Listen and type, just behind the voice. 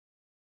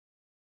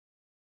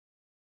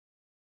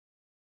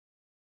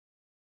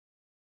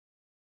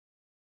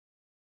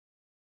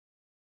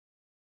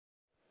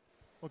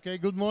Okay,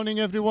 good morning,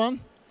 everyone.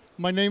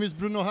 My name is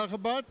Bruno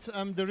Hagebart.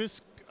 I'm the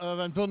Risk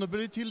and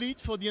Vulnerability Lead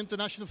for the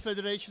International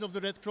Federation of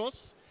the Red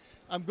Cross.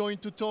 I'm going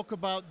to talk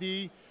about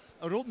the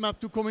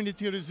roadmap to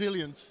community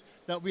resilience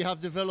that we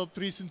have developed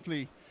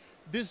recently.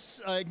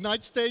 This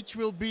Ignite stage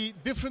will be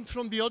different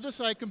from the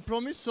others, I can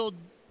promise, so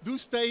do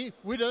stay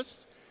with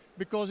us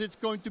because it's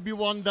going to be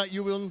one that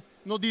you will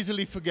not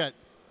easily forget.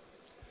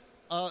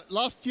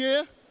 Last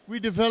year, we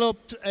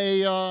developed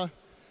a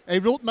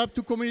roadmap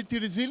to community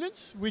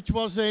resilience, which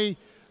was a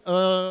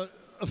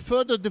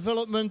further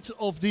development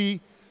of the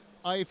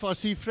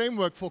IFRC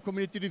framework for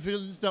community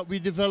resilience that we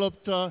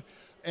developed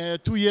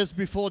 2 years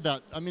before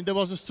that. I mean, there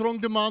was a strong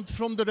demand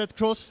from the Red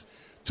Cross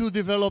to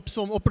develop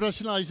some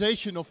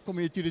operationalization of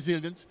community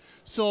resilience.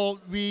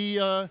 So we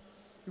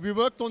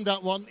worked on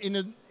that one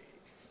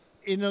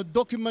in a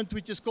document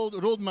which is called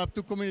Roadmap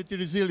to Community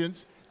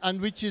Resilience, and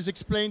which is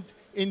explained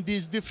in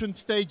these different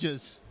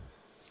stages.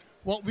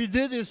 What we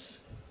did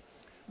is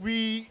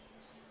we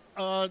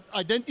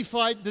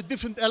identified the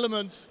different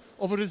elements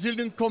of a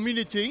resilient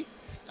community,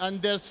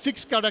 and there's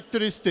 6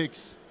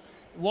 characteristics.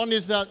 One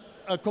is that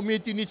a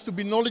community needs to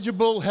be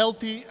knowledgeable,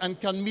 healthy, and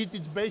can meet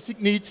its basic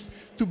needs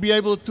to be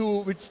able to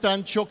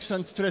withstand shocks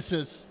and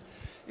stresses.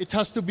 It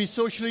has to be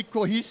socially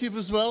cohesive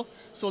as well,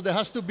 so there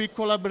has to be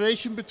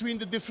collaboration between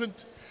the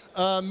different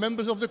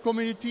members of the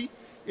community.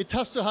 It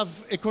has to have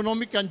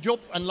economic and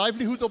job and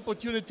livelihood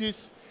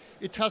opportunities.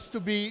 It has to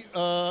be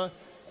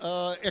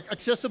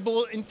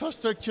accessible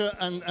infrastructure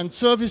and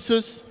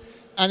services,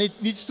 and it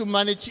needs to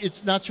manage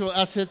its natural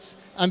assets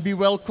and be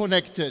well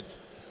connected.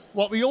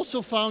 What we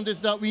also found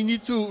is that we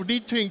need to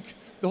rethink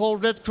the whole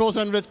Red Cross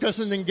and Red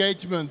Crescent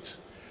engagement.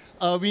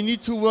 We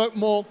need to work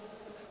more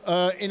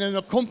in an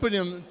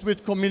accompaniment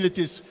with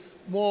communities,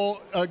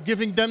 more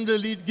giving them the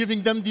lead,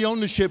 giving them the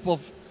ownership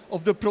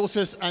of the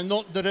process, and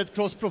not the Red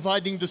Cross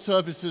providing the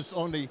services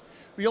only.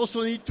 We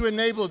also need to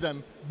enable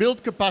them,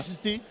 build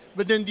capacity,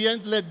 but in the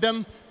end let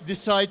them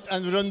decide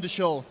and run the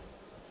show.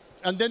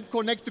 And then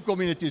connect the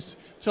communities.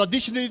 So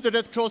additionally, the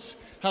Red Cross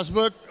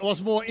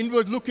was more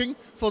inward looking.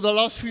 For the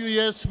last few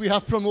years, we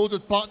have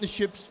promoted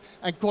partnerships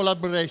and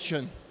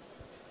collaboration.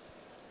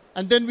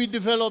 And then we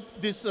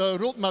developed this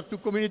roadmap to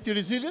community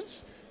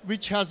resilience,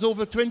 which has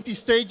over 20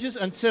 stages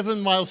and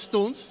 7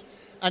 milestones,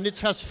 and it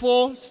has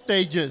 4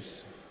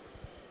 stages.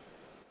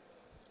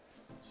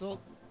 So,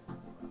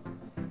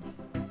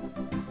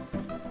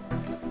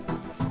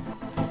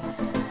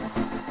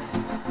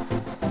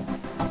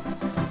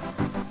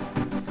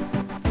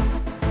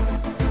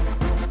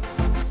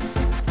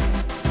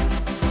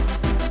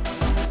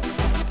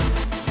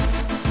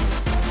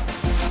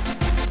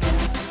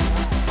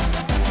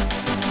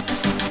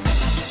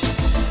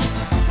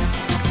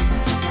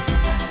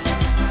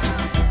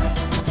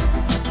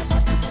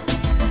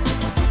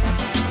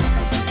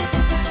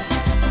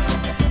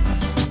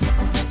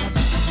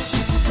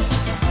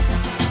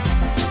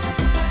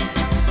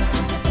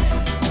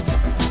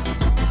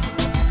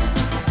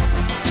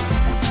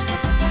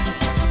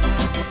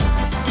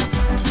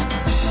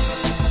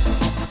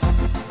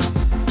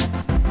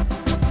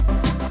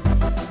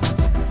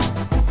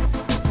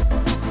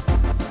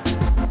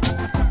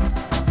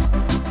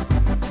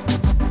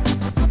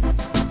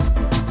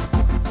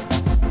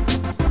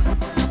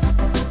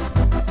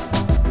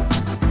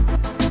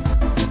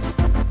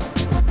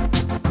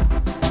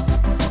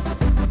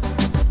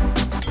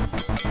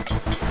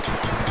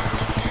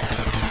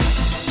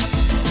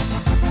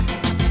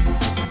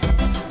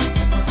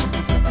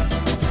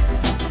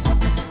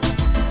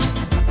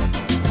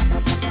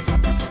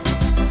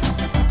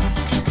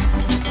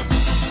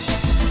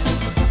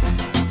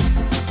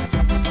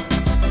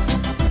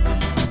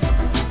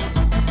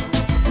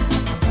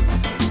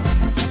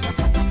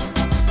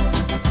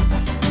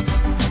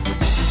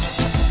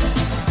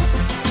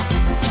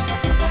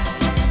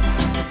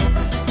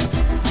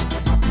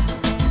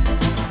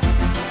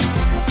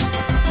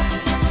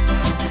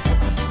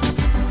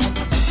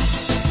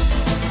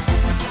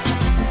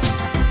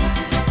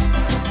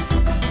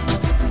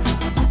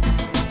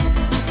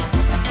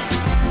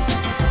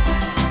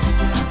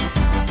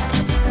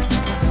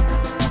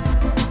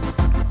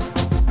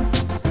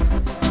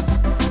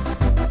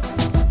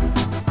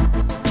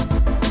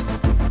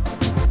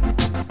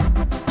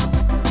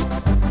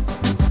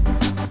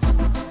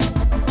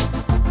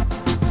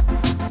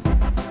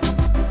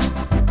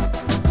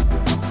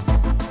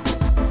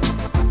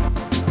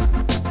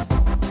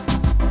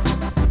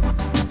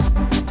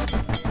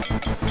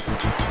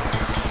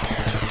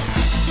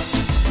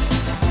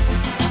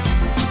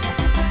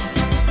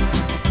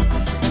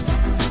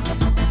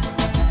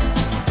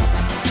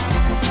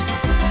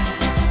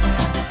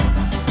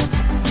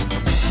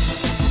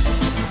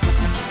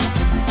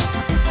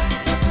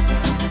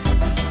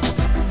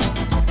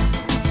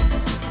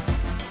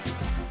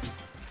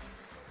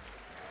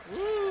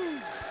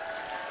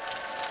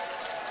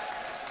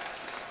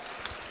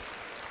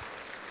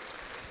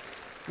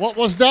 what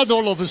was that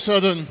all of a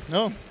sudden?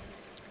 No?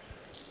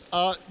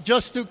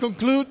 Just to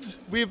conclude,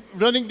 we're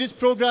running this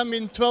program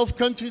in 12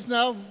 countries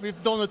now.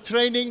 We've done a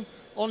training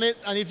on it,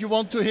 and if you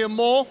want to hear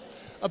more,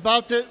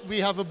 about it, we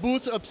have a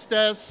booth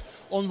upstairs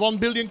on 1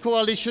 Billion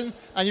Coalition,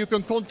 and you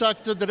can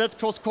contact the Red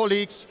Cross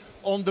colleagues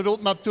on the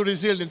roadmap to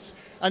resilience.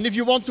 And if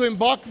you want to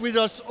embark with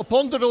us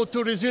upon the road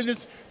to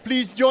resilience,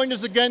 please join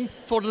us again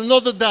for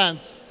another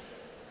dance.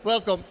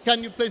 Welcome.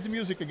 Can you play the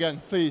music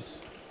again,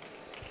 please?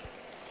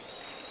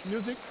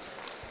 Music?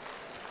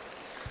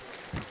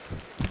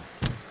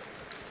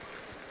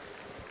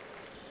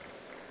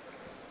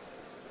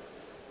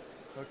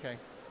 Okay.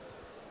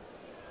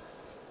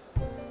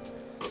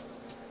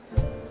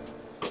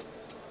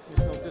 It's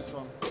not this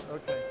one.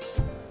 Okay.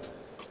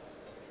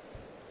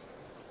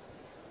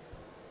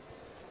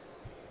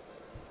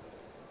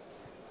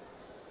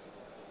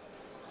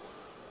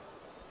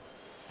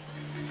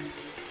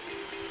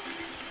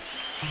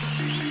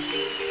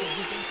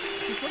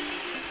 This one?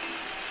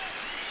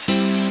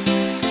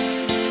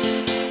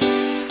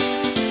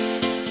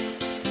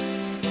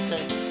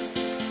 Okay.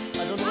 I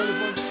don't know where it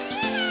was.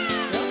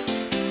 Yeah?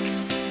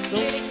 So,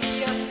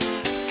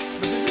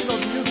 but this is not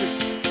music.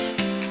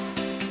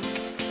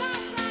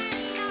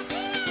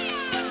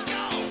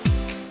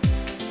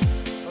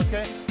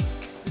 Okay.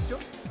 Good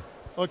job.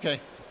 Okay.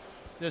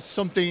 There's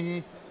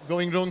something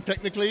going wrong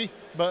technically,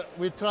 but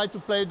we try to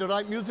play the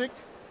right music.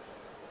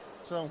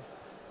 So.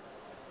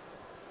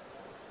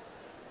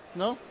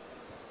 No?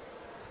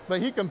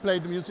 But he can play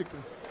the music.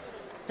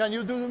 Can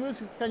you do the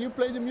music? Can you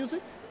play the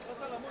music?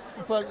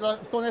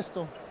 Con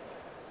esto.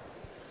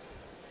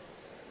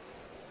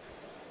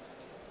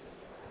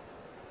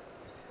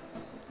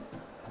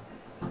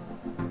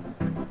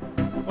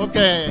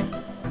 Okay.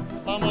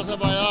 Vamos a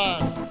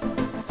bailar.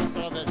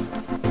 Otra vez.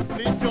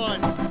 Please join.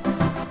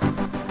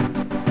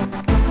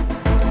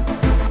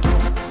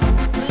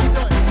 Please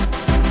join.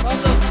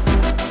 Pablo.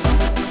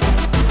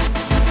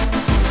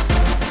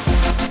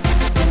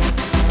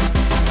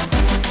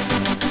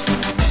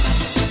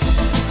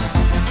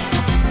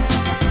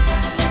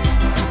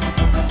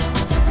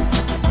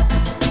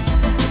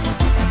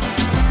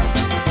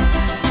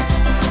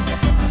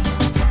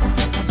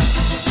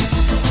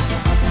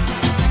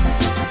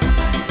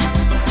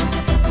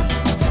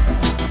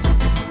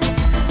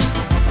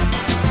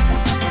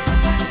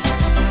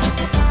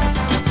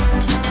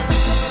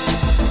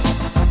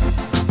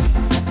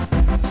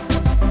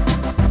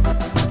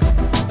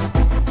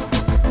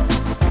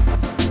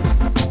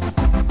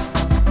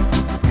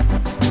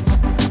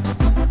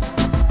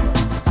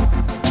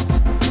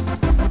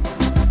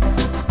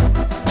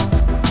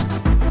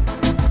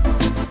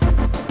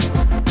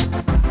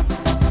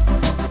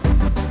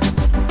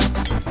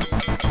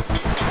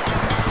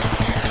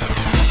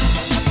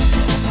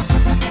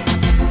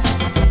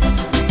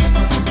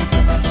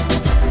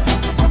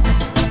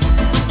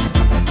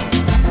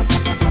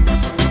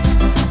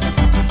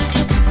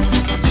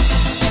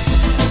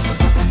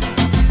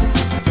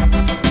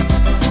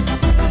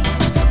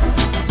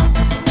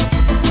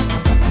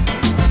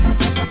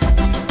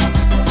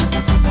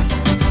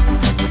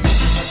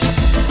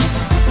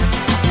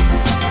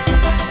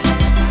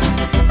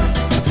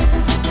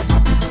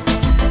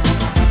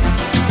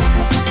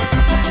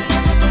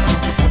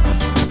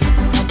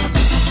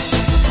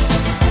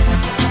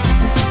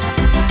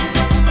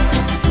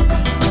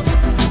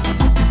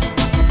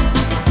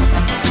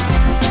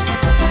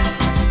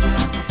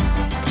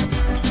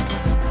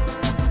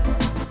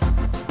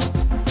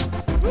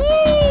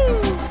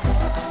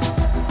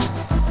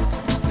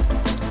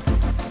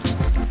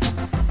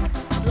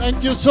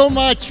 Thank you so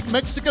much,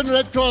 Mexican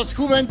Red Cross,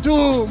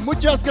 Juventud.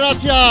 Muchas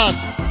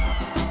gracias.